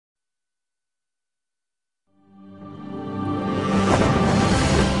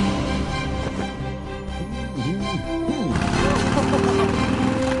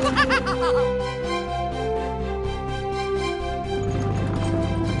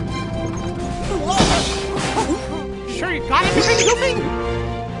Got everything you need?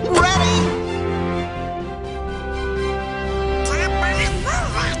 Ready?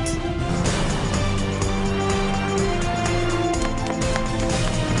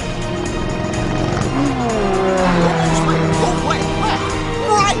 Oh, wait, left.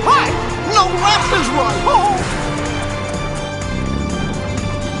 Right. No, left is right. Oh.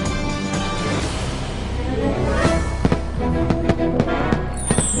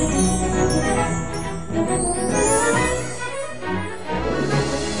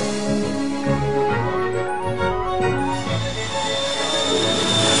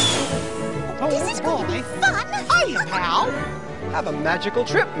 This is going to be fun. Hiya, pal. Have a magical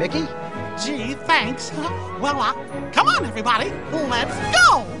trip, Mickey. Gee, thanks. Well, come on, everybody. Let's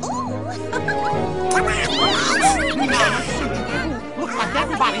go. Come on. Looks like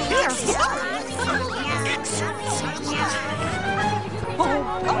everybody's here.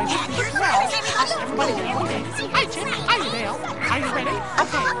 Everybody, hi, Chip. Hi, Dale. Are you ready?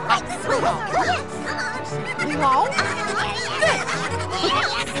 Okay. Hello?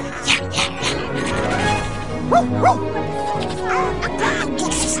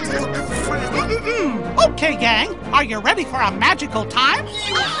 Okay, gang. Are you ready for a magical time?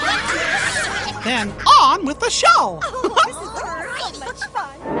 Then on with the show. This is so much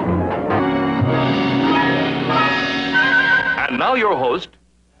fun. And now your host,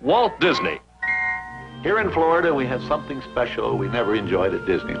 Walt Disney. Here in Florida, we have something special we never enjoyed at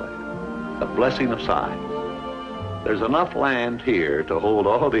Disneyland, the blessing of science. There's enough land here to hold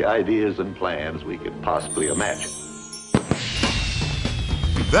all the ideas and plans we could possibly imagine.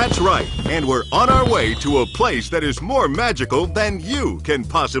 That's right, and we're on our way to a place that is more magical than you can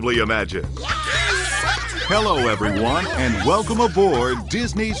possibly imagine. Hello, everyone, and welcome aboard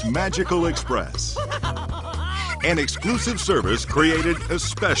Disney's Magical Express, an exclusive service created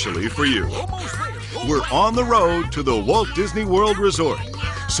especially for you. We're on the road to the Walt Disney World Resort,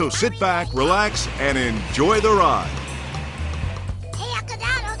 so sit back, relax, and enjoy the ride. Hey, Uncle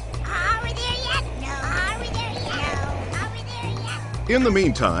Donald, are we there yet? No. Are we there yet? No. Are we there yet? In the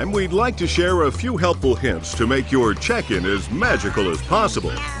meantime, we'd like to share a few helpful hints to make your check-in as magical as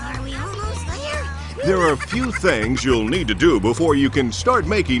possible. Are we almost there? There are a few things you'll need to do before you can start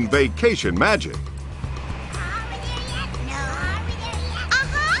making vacation magic. Are we there yet? No. Are we there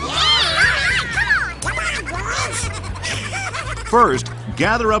yet? Yeah! Come on, girls! First,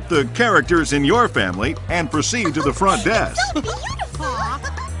 gather up the characters in your family and proceed to the front desk. So beautiful!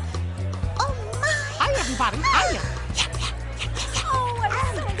 Oh, my! Hi, everybody. Hiya.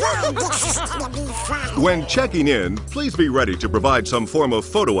 This is gonna be fun. When checking in, please be ready to provide some form of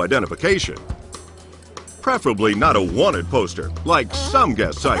photo identification. Preferably not a wanted poster, like some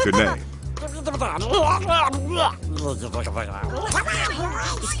guests I could name.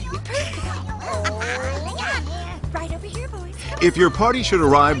 Right over here, boys. If your party should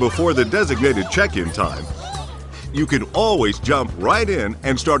arrive before the designated check-in time, you can always jump right in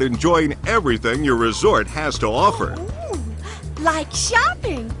and start enjoying everything your resort has to offer. Ooh, like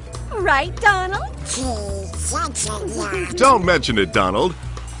shopping. Right, Donald? Don't mention it, Donald.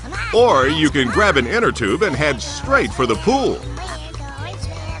 Or you can grab an inner tube and head straight for the pool.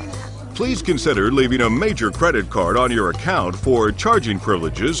 Please consider leaving a major credit card on your account for charging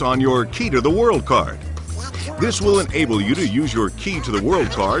privileges on your Key to the World card. This will enable you to use your Key to the World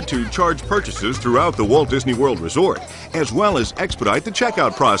card to charge purchases throughout the Walt Disney World Resort, as well as expedite the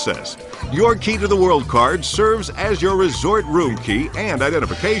checkout process. Your Key to the World card serves as your resort room key and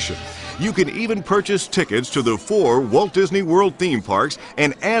identification. You can even purchase tickets to the 4 Walt Disney World theme parks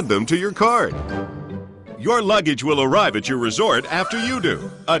and add them to your card. Your luggage will arrive at your resort after you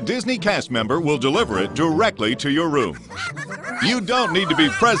do. A Disney cast member will deliver it directly to your room. You don't need to be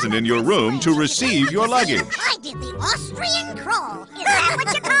present in your room to receive your luggage. I did the Austrian crawl. Is that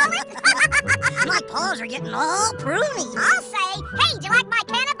what you call it? My paws are getting all pruny. I'll say, hey, do you like my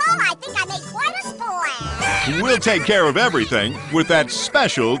cannonball? I think I made quite a splash. We'll take care of everything with that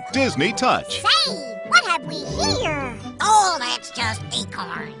special Disney touch. Say, what have we here? Oh, that's just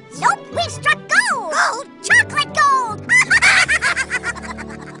acorns. Nope, we've struck gold. Gold? Chocolate gold.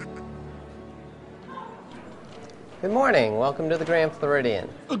 Good morning. Welcome to the Grand Floridian.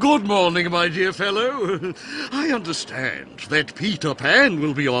 Good morning, my dear fellow. I understand that Peter Pan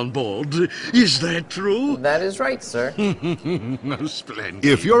will be on board. Is that true? That is right, sir. Splendid.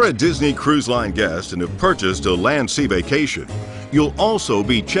 If you're a Disney Cruise Line guest and have purchased a land sea vacation, you'll also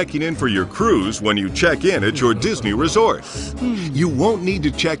be checking in for your cruise when you check in at your Disney resort. You won't need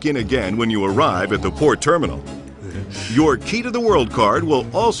to check in again when you arrive at the port terminal. Your Key to the World card will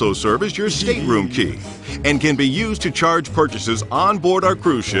also serve as your stateroom key and can be used to charge purchases on board our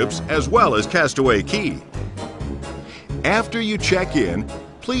cruise ships as well as Castaway Key. After you check in,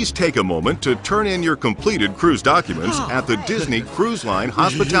 please take a moment to turn in your completed cruise documents at the Disney Cruise Line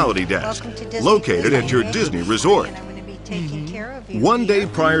Hospitality Desk, located at your Disney resort. One day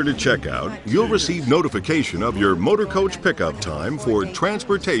prior to checkout, you'll receive notification of your motor coach pickup time for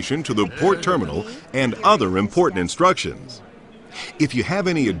transportation to the port terminal and other important instructions. If you have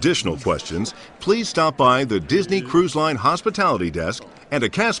any additional questions, please stop by the Disney Cruise Line Hospitality Desk and a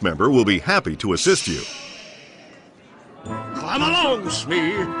cast member will be happy to assist you. Come along,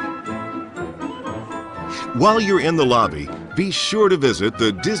 Smee. While you're in the lobby, be sure to visit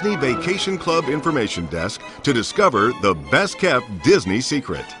the Disney Vacation Club information desk to discover the best-kept Disney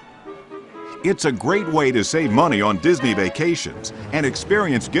secret. It's a great way to save money on Disney vacations and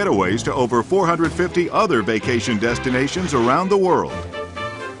experience getaways to over 450 other vacation destinations around the world.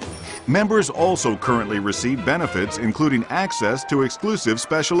 Members also currently receive benefits including access to exclusive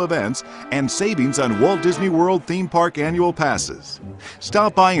special events and savings on Walt Disney World theme park annual passes.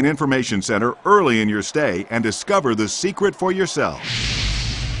 Stop by an information center early in your stay and discover the secret for yourself.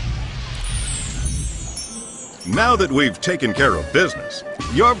 Now that we've taken care of business,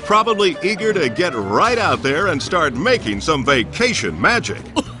 you're probably eager to get right out there and start making some vacation magic.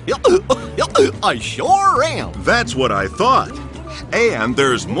 I sure am. That's what I thought. And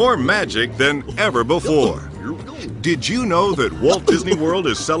there's more magic than ever before. Did you know that Walt Disney World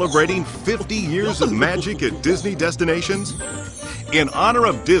is celebrating 50 years of magic at Disney destinations? In honor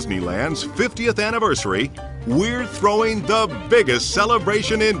of Disneyland's 50th anniversary, we're throwing the biggest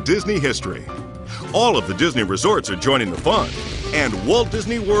celebration in Disney history. All of the Disney resorts are joining the fun, and Walt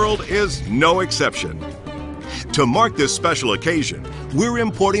Disney World is no exception. To mark this special occasion, we're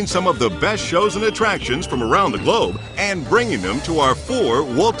importing some of the best shows and attractions from around the globe and bringing them to our 4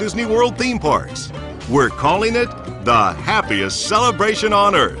 Walt Disney World theme parks. We're calling it the happiest celebration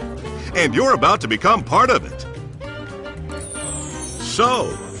on Earth, and you're about to become part of it.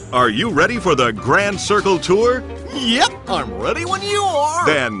 So, are you ready for the Grand Circle Tour? Yep, I'm ready when you are.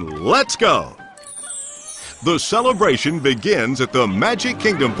 Then let's go. The celebration begins at the Magic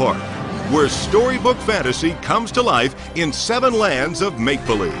Kingdom Park, where storybook fantasy comes to life in 7 lands of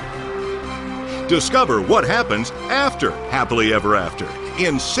make-believe. Discover what happens after Happily Ever After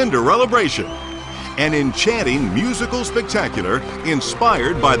in Cinderellabration, an enchanting musical spectacular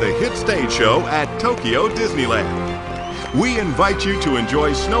inspired by the hit stage show at Tokyo Disneyland. We invite you to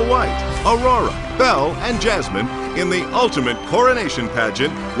enjoy Snow White, Aurora, Belle, and Jasmine in the ultimate coronation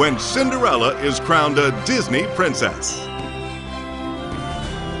pageant when Cinderella is crowned a Disney princess.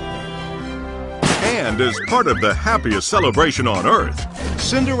 And as part of the happiest celebration on Earth,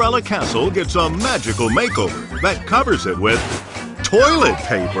 Cinderella Castle gets a magical makeover that covers it with toilet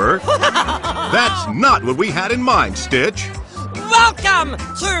paper. That's not what we had in mind, Stitch. Welcome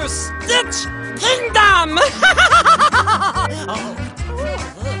to Stitch Kingdom!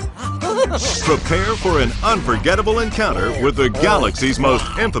 Prepare for an unforgettable encounter with the galaxy's most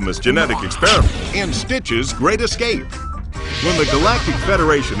infamous genetic experiment in Stitch's Great Escape. When the Galactic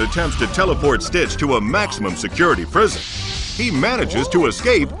Federation attempts to teleport Stitch to a maximum security prison, he manages to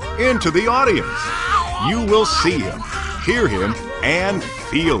escape into the audience. You will see him, hear him, and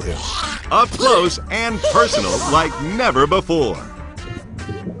feel him, up close and personal like never before.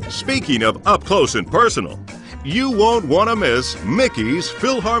 Speaking of up close and personal, you won't want to miss Mickey's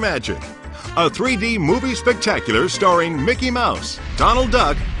PhilharMagic, a 3D movie spectacular starring Mickey Mouse, Donald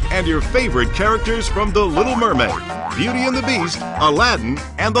Duck, and your favorite characters from The Little Mermaid, Beauty and the Beast, Aladdin,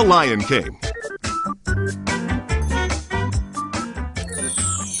 and The Lion King.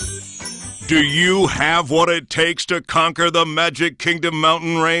 Do you have what it takes to conquer the Magic Kingdom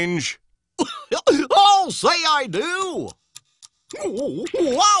mountain range? I'll say I do.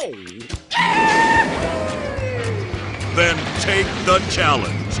 Wow! Then take the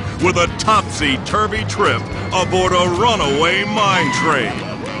challenge with a topsy-turvy trip aboard a runaway mine train.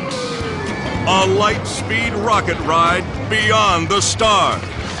 A light-speed rocket ride beyond the stars.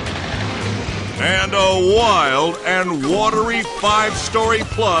 And a wild and watery 5-story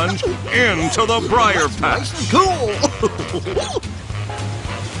plunge into the Briar Patch. Cool!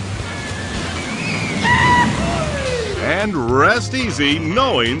 And rest easy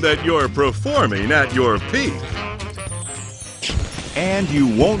knowing that you're performing at your peak. And you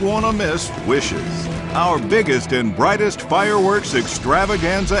won't want to miss Wishes, our biggest and brightest fireworks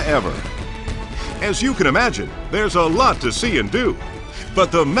extravaganza ever. As you can imagine, there's a lot to see and do,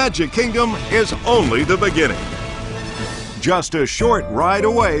 but the Magic Kingdom is only the beginning. Just a short ride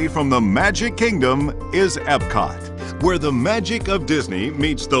away from the Magic Kingdom is Epcot, where the magic of Disney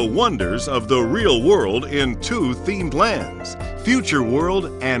meets the wonders of the real world in 2 themed lands, Future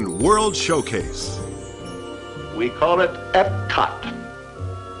World and World Showcase. We call it Epcot.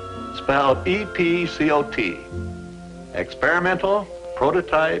 Spelled E-P-C-O-T. Experimental,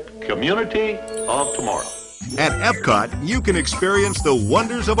 prototype, community of tomorrow. At Epcot, you can experience the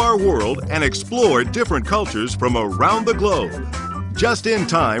wonders of our world and explore different cultures from around the globe. Just in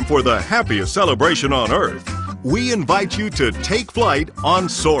time for the happiest celebration on Earth, we invite you to take flight on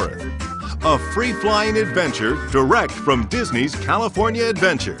Soarin', a free-flying adventure direct from Disney's California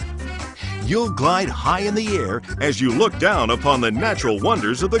Adventure. You'll glide high in the air as you look down upon the natural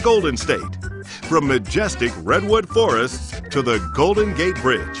wonders of the Golden State, from majestic redwood forests to the Golden Gate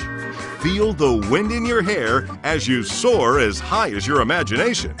Bridge. Feel the wind in your hair as you soar as high as your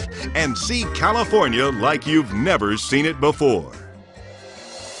imagination and see California like you've never seen it before.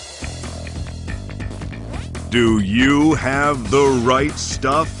 Do you have the right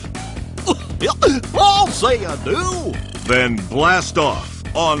stuff? I'll say I do. Then blast off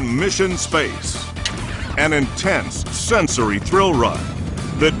on Mission Space, an intense sensory thrill ride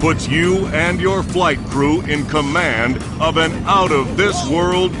that puts you and your flight crew in command of an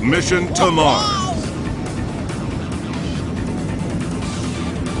out-of-this-world mission to Mars.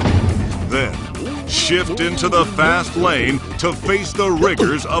 Then, shift into the fast lane to face the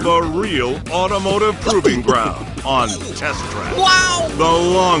rigors of a real automotive proving ground on Test Track. Wow! The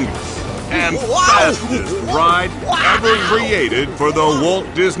longest and fastest ride ever created for the Walt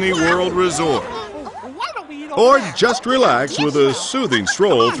Disney World Resort. Or just relax with a soothing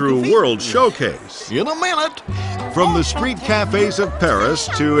stroll through World Showcase. In a minute. From the street cafes of Paris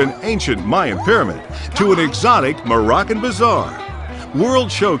to an ancient Mayan pyramid to an exotic Moroccan bazaar, World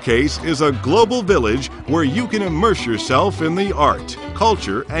Showcase is a global village where you can immerse yourself in the art,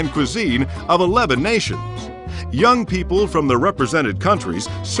 culture, and cuisine of 11 nations. Young people from the represented countries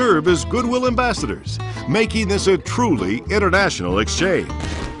serve as goodwill ambassadors, making this a truly international exchange.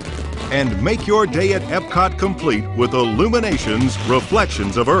 And make your day at Epcot complete with Illumination's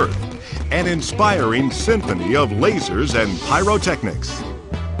Reflections of Earth, an inspiring symphony of lasers and pyrotechnics.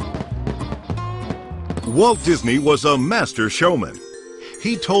 Walt Disney was a master showman.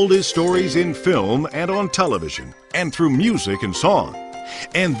 He told his stories in film and on television, and through music and song.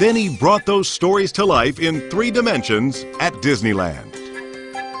 And then he brought those stories to life in 3 dimensions at Disneyland.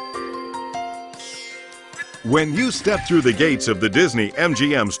 When you step through the gates of the Disney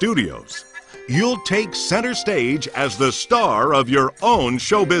MGM studios, you'll take center stage as the star of your own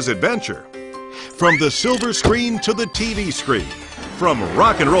showbiz adventure. From the silver screen to the TV screen, from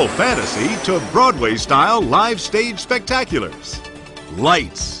rock and roll fantasy to Broadway-style live stage spectaculars.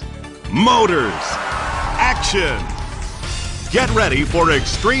 Lights, motors, action. Get ready for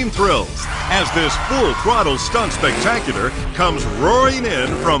extreme thrills as this full-throttle stunt spectacular comes roaring in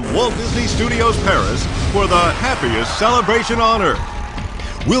from Walt Disney Studios Paris for the happiest celebration on Earth.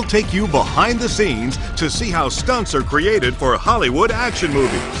 We'll take you behind the scenes to see how stunts are created for Hollywood action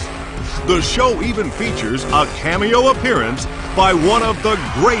movies. The show even features a cameo appearance by one of the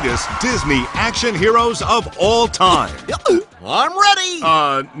greatest Disney action heroes of all time. I'm ready.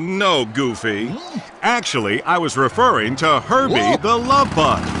 No, Goofy. Actually, I was referring to Herbie the Love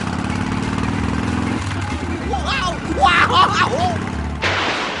Bug. Wow!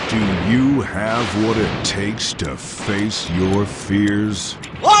 Do you have what it takes to face your fears?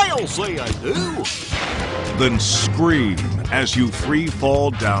 I'll say I do. Then scream as you free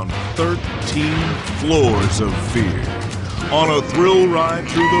fall down 13 floors of fear on a thrill ride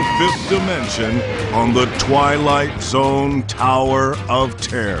through the 5th dimension on the Twilight Zone Tower of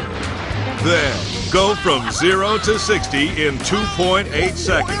Terror. Then go from 0 to 60 in 2.8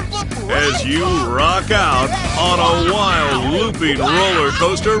 seconds as you rock out on a wild looping roller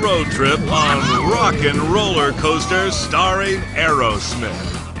coaster road trip on Rockin' Roller Coaster starring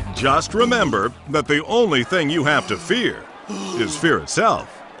Aerosmith. Just remember that the only thing you have to fear is fear itself.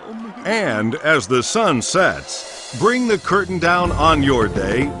 And as the sun sets, bring the curtain down on your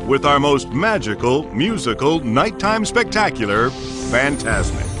day with our most magical, musical, nighttime spectacular,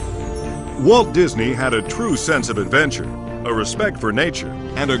 Fantasmic. Walt Disney had a true sense of adventure, a respect for nature,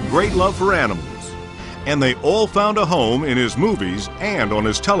 and a great love for animals. And they all found a home in his movies and on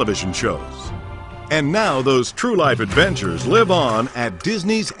his television shows. And now those true-life adventures live on at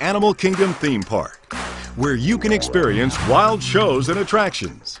Disney's Animal Kingdom theme park, where you can experience wild shows and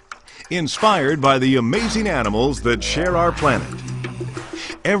attractions, inspired by the amazing animals that share our planet.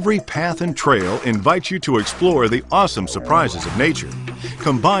 Every path and trail invites you to explore the awesome surprises of nature,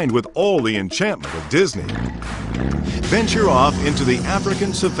 combined with all the enchantment of Disney. Venture off into the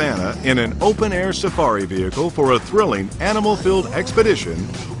African savanna in an open-air safari vehicle for a thrilling animal-filled expedition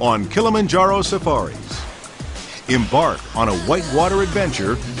on Kilimanjaro Safaris. Embark on a whitewater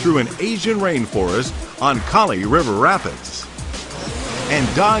adventure through an Asian rainforest on Kali River Rapids.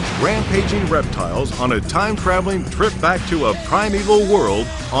 And dodge rampaging reptiles on a time-traveling trip back to a primeval world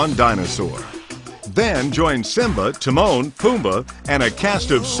on Dinosaur. Then join Simba, Timon, Pumbaa, and a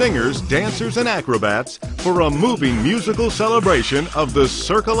cast of singers, dancers, and acrobats for a moving musical celebration of the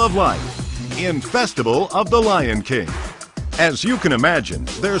Circle of Life in Festival of the Lion King. As you can imagine,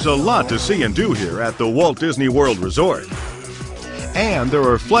 there's a lot to see and do here at the Walt Disney World Resort. And there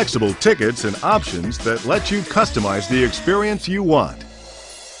are flexible tickets and options that let you customize the experience you want.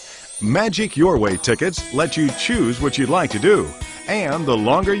 Magic Your Way tickets let you choose what you'd like to do, and the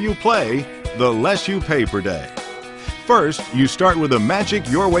longer you play, the less you pay per day. First, you start with a Magic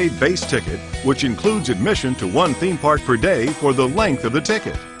Your Way base ticket, which includes admission to one theme park per day for the length of the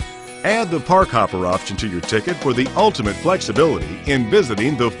ticket. Add the Park Hopper option to your ticket for the ultimate flexibility in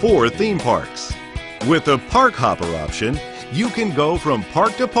visiting the 4 theme parks. With the Park Hopper option, you can go from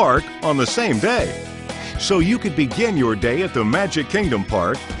park to park on the same day. So you could begin your day at the Magic Kingdom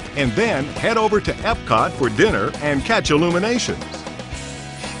Park and then head over to Epcot for dinner and catch Illuminations.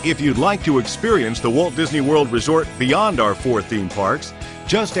 If you'd like to experience the Walt Disney World Resort beyond our 4 theme parks,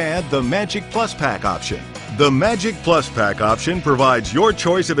 just add the Magic Plus Pack option. The Magic Plus Pack option provides your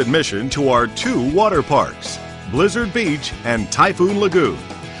choice of admission to our 2 water parks, Blizzard Beach and Typhoon Lagoon,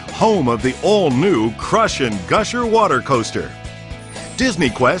 home of the all-new Crush and Gusher water coaster, Disney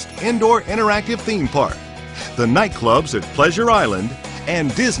Quest Indoor Interactive Theme Park, the nightclubs at Pleasure Island,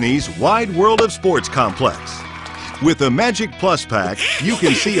 and Disney's Wide World of Sports Complex. With the Magic Plus Pack, you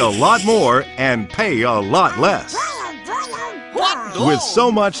can see a lot more and pay a lot less. With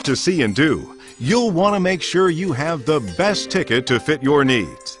so much to see and do, you'll want to make sure you have the best ticket to fit your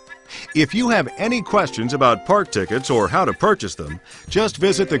needs. If you have any questions about park tickets or how to purchase them, just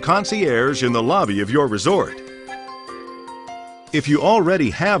visit the concierge in the lobby of your resort. If you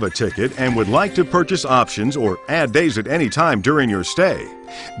already have a ticket and would like to purchase options or add days at any time during your stay,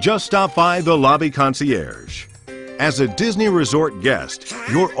 just stop by the lobby concierge. As a Disney Resort guest,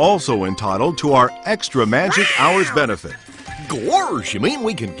 you're also entitled to our Extra Magic Hours benefit. Gorge, you mean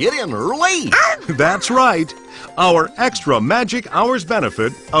we can get in early? That's right. Our Extra Magic Hours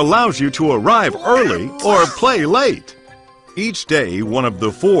benefit allows you to arrive early or play late. Each day, one of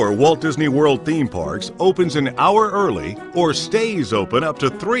the 4 Walt Disney World theme parks opens an hour early or stays open up to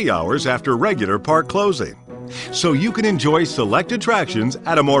 3 hours after regular park closing, so you can enjoy select attractions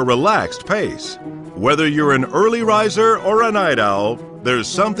at a more relaxed pace. Whether you're an early riser or a night owl, there's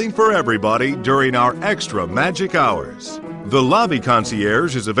something for everybody during our Extra Magic Hours. The lobby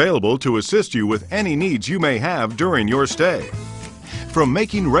concierge is available to assist you with any needs you may have during your stay. From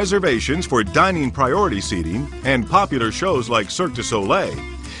making reservations for dining priority seating and popular shows like Cirque du Soleil,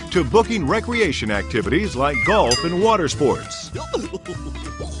 to booking recreation activities like golf and water sports.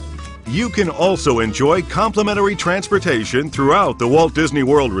 You can also enjoy complimentary transportation throughout the Walt Disney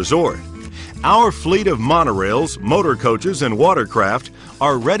World Resort. Our fleet of monorails, motor coaches, and watercraft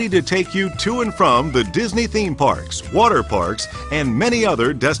are ready to take you to and from the Disney theme parks, water parks, and many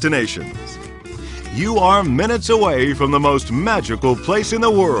other destinations. You are minutes away from the most magical place in the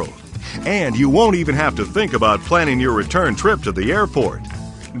world, and you won't even have to think about planning your return trip to the airport.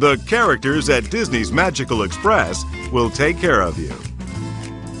 The characters at Disney's Magical Express will take care of you.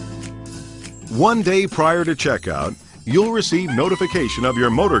 One day prior to checkout, you'll receive notification of your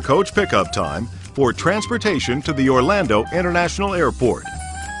motor coach pickup time for transportation to the Orlando International Airport.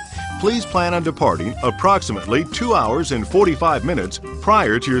 Please plan on departing approximately 2 hours and 45 minutes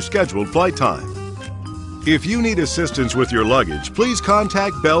prior to your scheduled flight time. If you need assistance with your luggage, please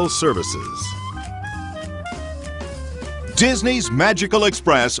contact Bell's Services. Disney's Magical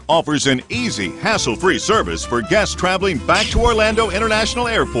Express offers an easy, hassle-free service for guests traveling back to Orlando International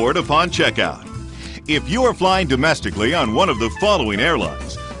Airport upon checkout. If you are flying domestically on one of the following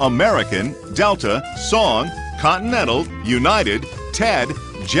airlines: American, Delta, Song, Continental, United, TED,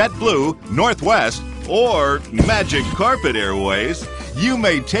 JetBlue, Northwest, or Magic Carpet Airways, you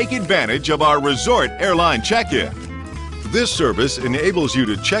may take advantage of our Resort Airline Check-In. This service enables you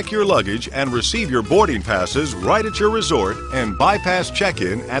to check your luggage and receive your boarding passes right at your resort and bypass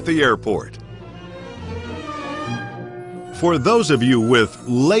check-in at the airport. For those of you with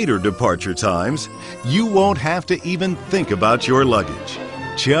later departure times, you won't have to even think about your luggage.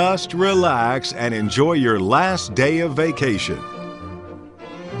 Just relax and enjoy your last day of vacation.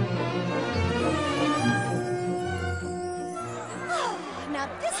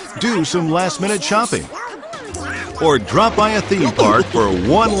 Do some last-minute shopping, or drop by a theme park for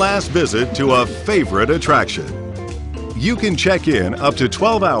one last visit to a favorite attraction. You can check in up to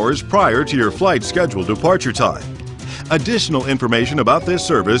 12 hours prior to your flight's scheduled departure time Additional information about this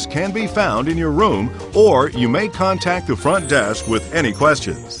service can be found in your room, or you may contact the front desk with any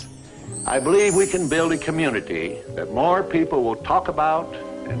questions. I believe we can build a community that more people will talk about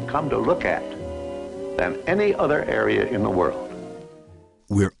and come to look at than any other area in the world.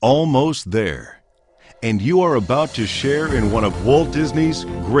 We're almost there, and you are about to share in one of Walt Disney's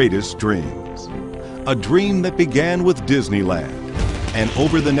greatest dreams. A dream that began with Disneyland, and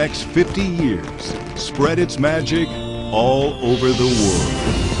over the next 50 years, spread its magic all over the world.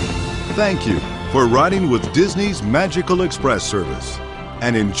 Thank you for riding with Disney's Magical Express service,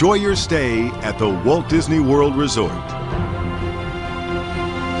 and enjoy your stay at the Walt Disney World Resort.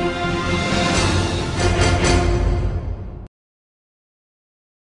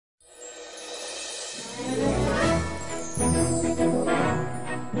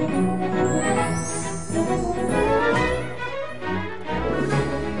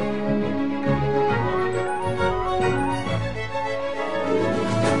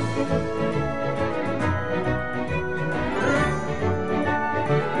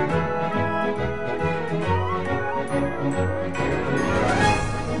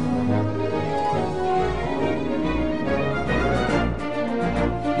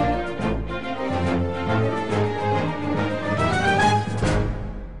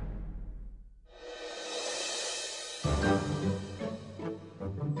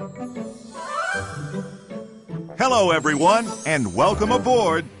 Hello, everyone, and welcome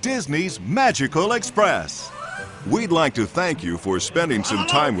aboard Disney's Magical Express. We'd like to thank you for spending some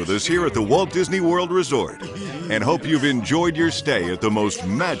time with us here at the Walt Disney World Resort, and hope you've enjoyed your stay at the most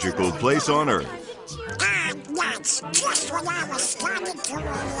magical place on Earth. That's just what I was starting to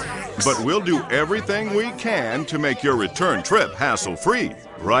realize. But we'll do everything we can to make your return trip hassle-free.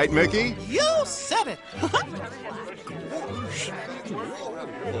 Right, Mickey? You said it.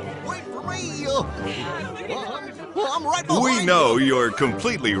 Wait for me! I'm right behind We know you're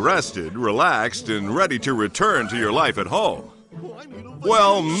completely rested, relaxed, and ready to return to your life at home.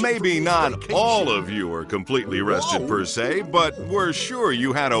 Well, maybe not all of you are completely rested per se, but we're sure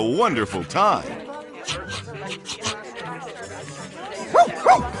you had a wonderful time.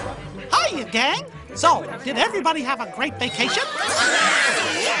 Hiya, gang. So, did everybody have a great vacation?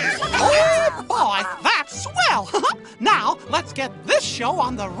 Oh, boy, that's swell. Now, let's get this show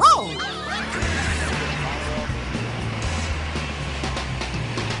on the road.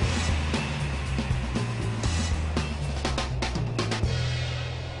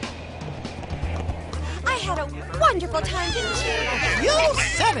 I had a wonderful time, didn't you? You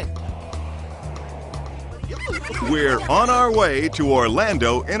said it. We're on our way to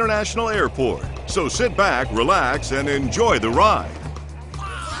Orlando International Airport, so sit back, relax, and enjoy the ride.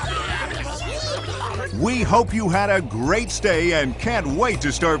 We hope you had a great stay and can't wait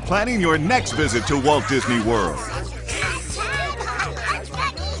to start planning your next visit to Walt Disney World.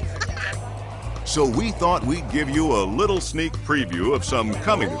 So we thought we'd give you a little sneak preview of some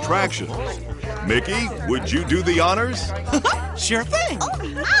coming attractions. Mickey, would you do the honors? Sure thing.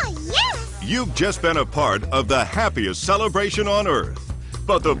 Yes! You've just been a part of the happiest celebration on Earth,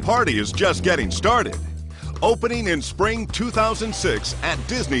 but the party is just getting started. Opening in spring 2006 at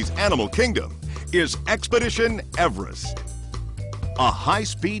Disney's Animal Kingdom is Expedition Everest. A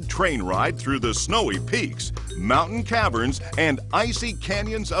high-speed train ride through the snowy peaks, mountain caverns, and icy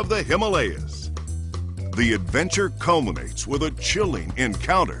canyons of the Himalayas. The adventure culminates with a chilling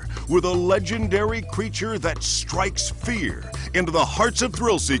encounter with a legendary creature that strikes fear into the hearts of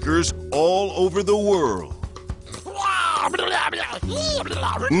thrill seekers all over the world.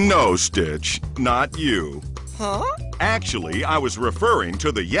 No, Stitch, not you. Huh? Actually, I was referring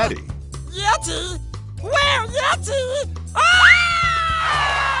to the Yeti. Yeti? Where, Yeti?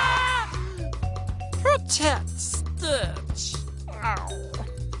 Ah! Protect Stitch. Ow.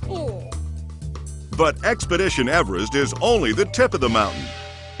 Oh. But Expedition Everest is only the tip of the mountain.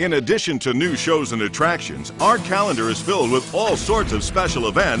 In addition to new shows and attractions, our calendar is filled with all sorts of special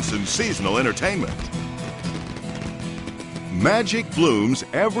events and seasonal entertainment. Magic blooms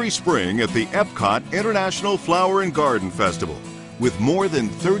every spring at the Epcot International Flower and Garden Festival, with more than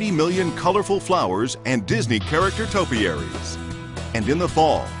 30 million colorful flowers and Disney character topiaries. And in the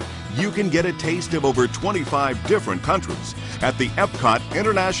fall, you can get a taste of over 25 different countries at the Epcot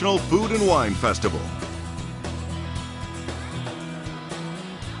International Food and Wine Festival.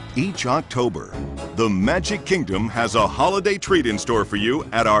 Each October, the Magic Kingdom has a holiday treat in store for you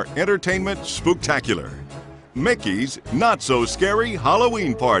at our Entertainment Spooktacular, Mickey's Not So Scary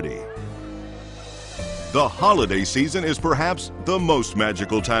Halloween Party. The holiday season is perhaps the most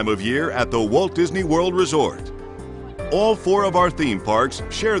magical time of year at the Walt Disney World Resort. All 4 of our theme parks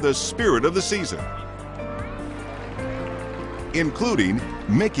share the spirit of the season. including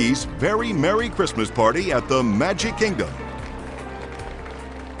Mickey's Very Merry Christmas Party at the Magic Kingdom,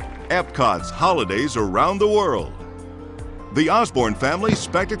 Epcot's Holidays Around the World, the Osborne Family's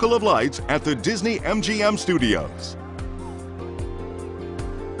Spectacle of Lights at the Disney MGM Studios,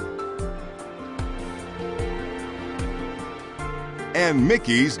 and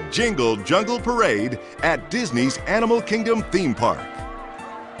Mickey's Jingle Jungle Parade at Disney's Animal Kingdom theme park.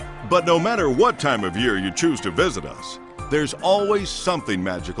 But no matter what time of year you choose to visit us, there's always something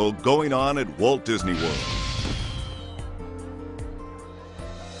magical going on at Walt Disney World.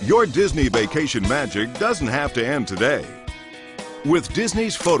 Your Disney vacation magic doesn't have to end today. With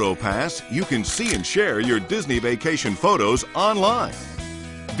Disney's Photo Pass, you can see and share your Disney vacation photos online.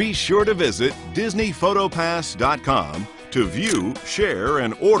 Be sure to visit DisneyPhotoPass.com to view, share,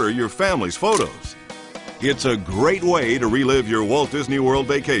 and order your family's photos. It's a great way to relive your Walt Disney World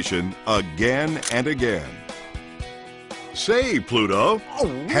vacation again and again. Say, Pluto,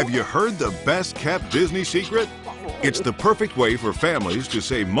 have you heard the best-kept Disney secret? It's the perfect way for families to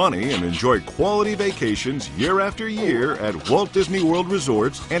save money and enjoy quality vacations year after year at Walt Disney World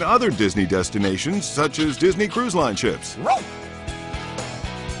resorts and other Disney destinations such as Disney Cruise Line ships.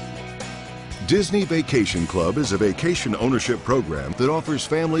 Disney Vacation Club is a vacation ownership program that offers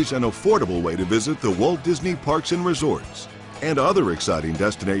families an affordable way to visit the Walt Disney Parks and Resorts and other exciting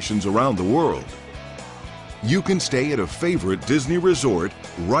destinations around the world. You can stay at a favorite Disney resort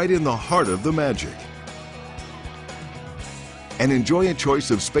right in the heart of the magic and enjoy a choice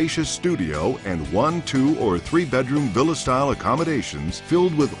of spacious studio and 1, 2, or 3-bedroom villa-style accommodations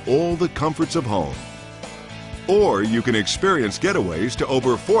filled with all the comforts of home. Or you can experience getaways to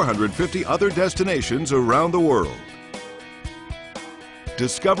over 450 other destinations around the world.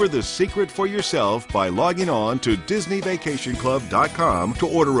 Discover the secret for yourself by logging on to DisneyVacationClub.com to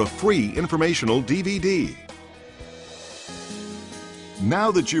order a free informational DVD.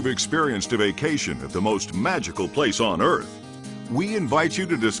 Now that you've experienced a vacation at the most magical place on Earth, we invite you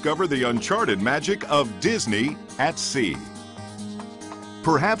to discover the uncharted magic of Disney at sea.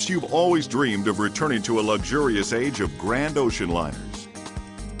 Perhaps you've always dreamed of returning to a luxurious age of grand ocean liners,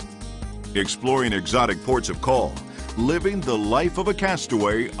 exploring exotic ports of call, living the life of a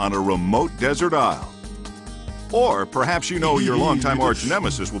castaway on a remote desert isle. Or perhaps you know your longtime arch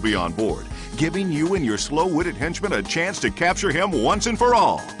nemesis will be on board, giving you and your slow-witted henchman a chance to capture him once and for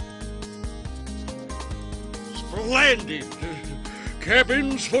all. Splendid!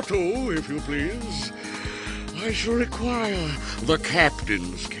 Cabins for two, if you please. I shall require the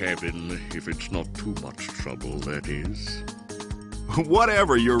captain's cabin, if it's not too much trouble, that is.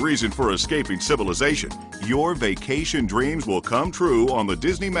 Whatever your reason for escaping civilization, your vacation dreams will come true on the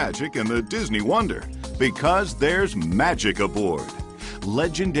Disney Magic and the Disney Wonder, because there's magic aboard.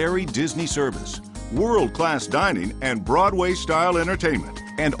 Legendary Disney service, world-class dining, and Broadway-style entertainment.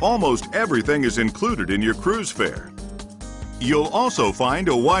 And almost everything is included in your cruise fare. You'll also find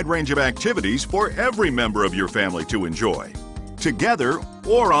a wide range of activities for every member of your family to enjoy, together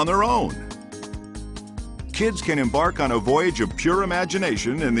or on their own. Kids can embark on a voyage of pure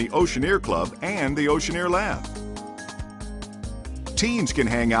imagination in the Oceaneer Club and the Oceaneer Lab. Teens can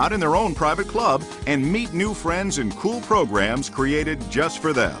hang out in their own private club and meet new friends in cool programs created just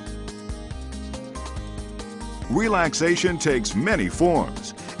for them. Relaxation takes many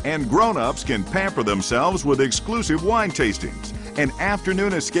forms, and grown-ups can pamper themselves with exclusive wine tastings, an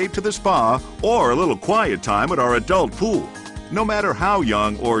afternoon escape to the spa, or a little quiet time at our adult pool. No matter how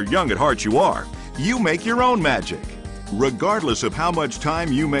young or young at heart you are, you make your own magic. Regardless of how much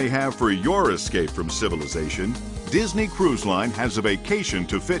time you may have for your escape from civilization, Disney Cruise Line has a vacation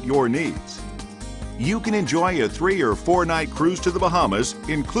to fit your needs. You can enjoy a 3- or 4-night cruise to the Bahamas,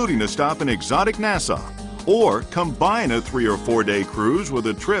 including a stop in exotic Nassau, or combine a 3- or 4-day cruise with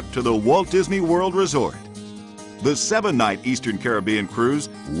a trip to the Walt Disney World Resort. The 7-night Eastern Caribbean cruise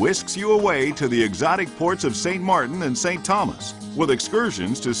whisks you away to the exotic ports of St. Martin and St. Thomas, with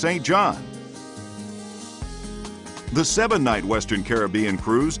excursions to St. John. The 7-night Western Caribbean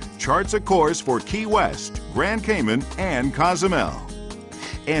cruise charts a course for Key West, Grand Cayman, and Cozumel.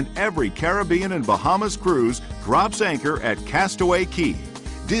 And every Caribbean and Bahamas cruise drops anchor at Castaway Cay,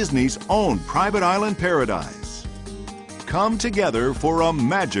 Disney's own private island paradise. Come together for a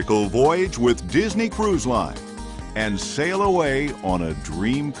magical voyage with Disney Cruise Line and sail away on a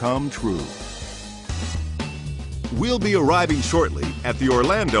dream come true. We'll be arriving shortly at the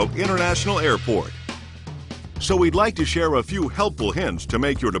Orlando International Airport. So we'd like to share a few helpful hints to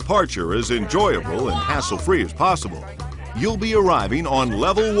make your departure as enjoyable and hassle-free as possible. You'll be arriving on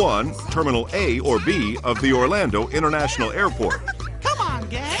Level 1, Terminal A or B of the Orlando International Airport. Come on,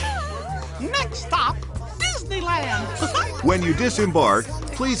 gang. Next stop, Disneyland. When you disembark,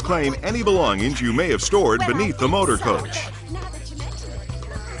 please claim any belongings you may have stored beneath the motor coach.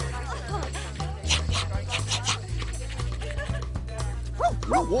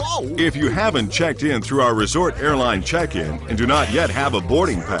 Whoa! If you haven't checked in through our resort airline check-in and do not yet have a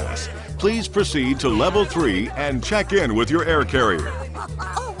boarding pass, please proceed to level 3 and check in with your air carrier.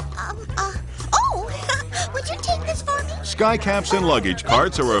 Would you take this for me? Skycaps and luggage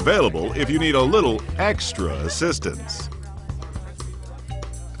carts are available if you need a little extra assistance.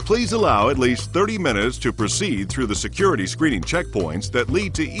 Please allow at least 30 minutes to proceed through the security screening checkpoints that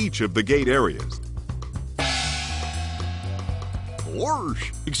lead to each of the gate areas.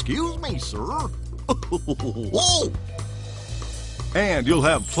 Gosh, excuse me, sir. Whoa! And you'll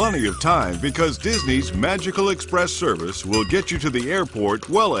have plenty of time because Disney's Magical Express service will get you to the airport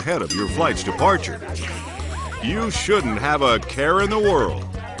well ahead of your flight's departure. You shouldn't have a care in the world.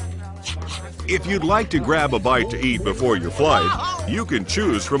 If you'd like to grab a bite to eat before your flight, you can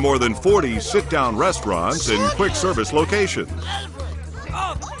choose from more than 40 sit-down restaurants and quick service locations.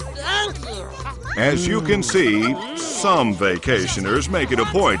 As you can see, some vacationers make it a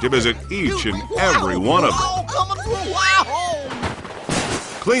point to visit each and every one of them.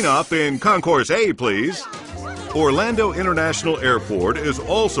 Clean up in Concourse A, please. Orlando International Airport is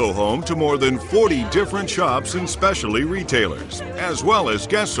also home to more than 40 different shops and specialty retailers, as well as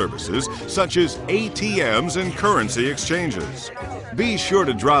guest services such as ATMs and currency exchanges. Be sure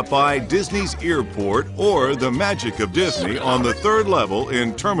to drop by Disney's Airport or the Magic of Disney on the 3rd level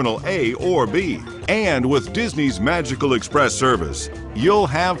in Terminal A or B. And with Disney's Magical Express service, you'll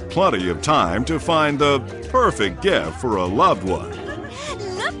have plenty of time to find the perfect gift for a loved one.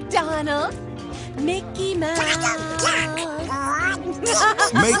 Look, Donald. Mickey Mouse.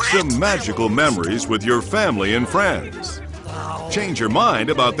 Make some magical memories with your family and friends. Change your mind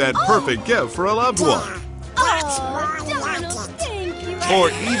about that perfect gift for a loved one. Oh, Donald, thank you. Or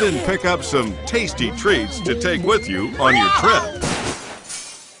even pick up some tasty treats to take with you on your trip.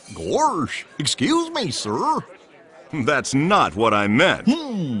 Gosh, excuse me, sir. That's not what I meant.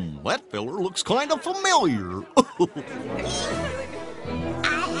 That filler looks kind of familiar.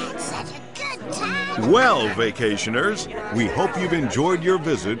 Well, vacationers, we hope you've enjoyed your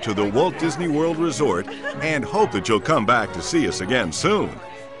visit to the Walt Disney World Resort and hope that you'll come back to see us again soon.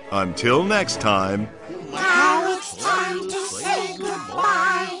 Until next time. Now it's time to say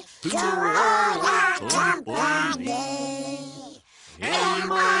goodbye to all our company.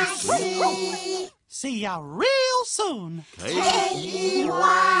 M-I-C. See ya real soon.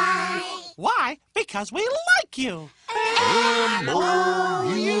 K-E-Y. Why? Because we like you. M-O-U-S-E.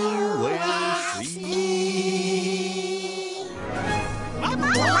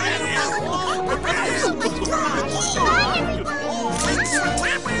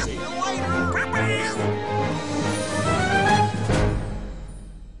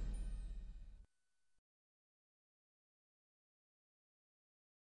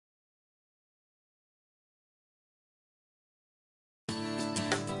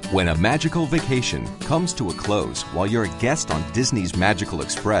 When a magical vacation comes to a close while you're a guest on Disney's Magical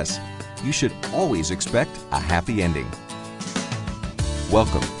Express, you should always expect a happy ending.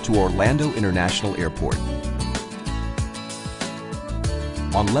 Welcome to Orlando International Airport.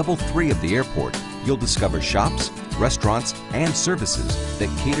 On level 3 of the airport, you'll discover shops, restaurants, and services that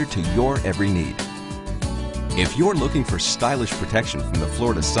cater to your every need. If you're looking for stylish protection from the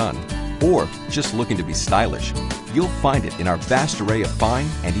Florida sun, or just looking to be stylish, you'll find it in our vast array of fine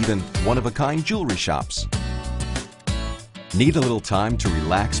and even one-of-a-kind jewelry shops. Need a little time to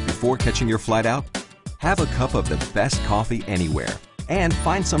relax before catching your flight out? Have a cup of the best coffee anywhere and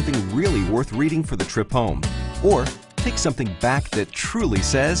find something really worth reading for the trip home. Or take something back that truly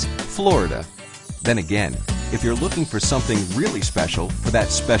says Florida. Then again, if you're looking for something really special for that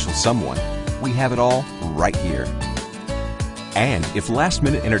special someone, we have it all right here. And if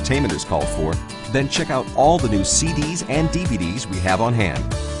last-minute entertainment is called for, then check out all the new CDs and DVDs we have on hand.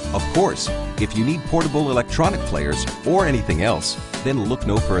 Of course, if you need portable electronic players or anything else, then look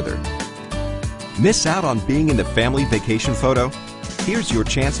no further. Miss out on being in the family vacation photo? Here's your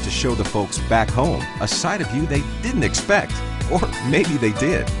chance to show the folks back home a side of you they didn't expect, or maybe they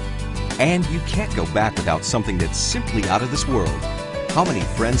did. And you can't go back without something that's simply out of this world. How many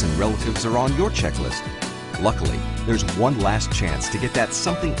friends and relatives are on your checklist? Luckily, there's one last chance to get that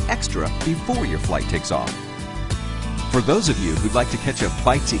something extra before your flight takes off. For those of you who'd like to catch a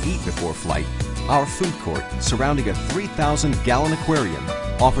bite to eat before flight, our food court surrounding a 3,000-gallon aquarium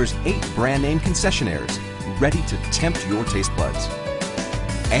offers 8 brand-name concessionaires ready to tempt your taste buds.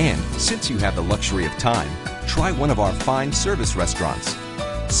 And since you have the luxury of time, try one of our fine service restaurants.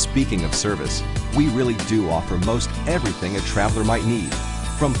 Speaking of service, We really do offer most everything a traveler might need,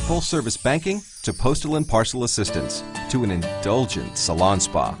 from full-service banking to postal and parcel assistance to an indulgent salon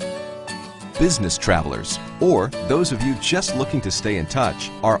spa. Business travelers, or those of you just looking to stay in touch,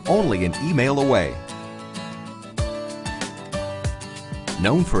 are only an email away.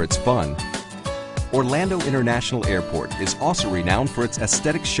 Known for its fun, Orlando International Airport is also renowned for its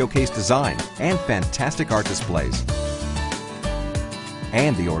aesthetic showcase design and fantastic art displays.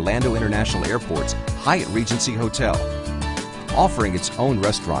 And the Orlando International Airport's Hyatt Regency Hotel, offering its own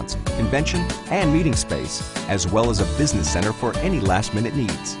restaurants, convention and meeting space, as well as a business center for any last-minute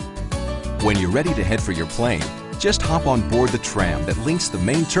needs. When you're ready to head for your plane, just hop on board the tram that links the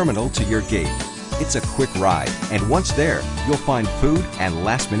main terminal to your gate. It's a quick ride, and once there, you'll find food and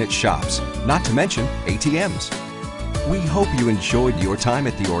last-minute shops, not to mention ATMs. We hope you enjoyed your time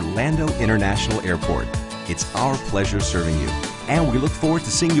at the Orlando International Airport. It's our pleasure serving you, and we look forward to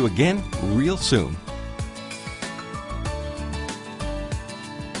seeing you again real soon.